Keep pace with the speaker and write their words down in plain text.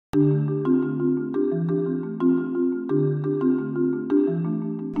Hello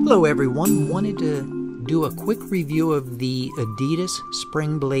everyone, wanted to do a quick review of the Adidas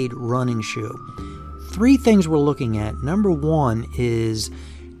Springblade running shoe. 3 things we're looking at. Number 1 is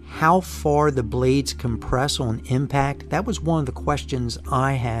how far the blades compress on impact. That was one of the questions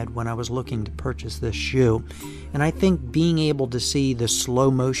I had when I was looking to purchase this shoe. And I think being able to see the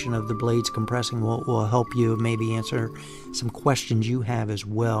slow motion of the blades compressing will help you maybe answer some questions you have as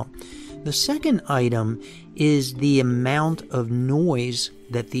well. The second item is the amount of noise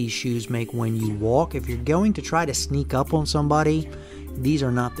that these shoes make when you walk. If you're going to try to sneak up on somebody, these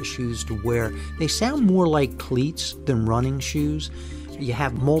are not the shoes to wear. They sound more like cleats than running shoes. You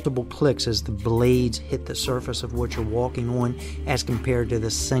have multiple clicks as the blades hit the surface of what you're walking on as compared to the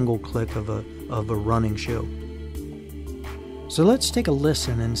single click of a running shoe. So let's take a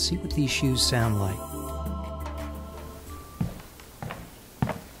listen and see what these shoes sound like.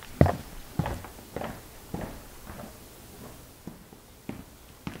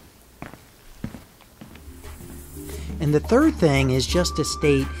 And the third thing is just to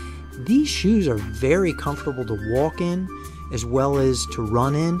state, these shoes are very comfortable to walk in as well as to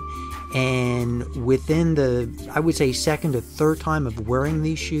run in. And within the, I would say, second or third time of wearing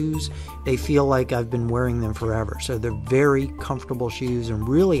these shoes, they feel like I've been wearing them forever. So they're very comfortable shoes and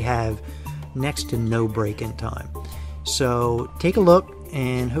really have next to no break-in time. So take a look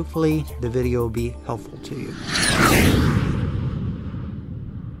and hopefully the video will be helpful to you.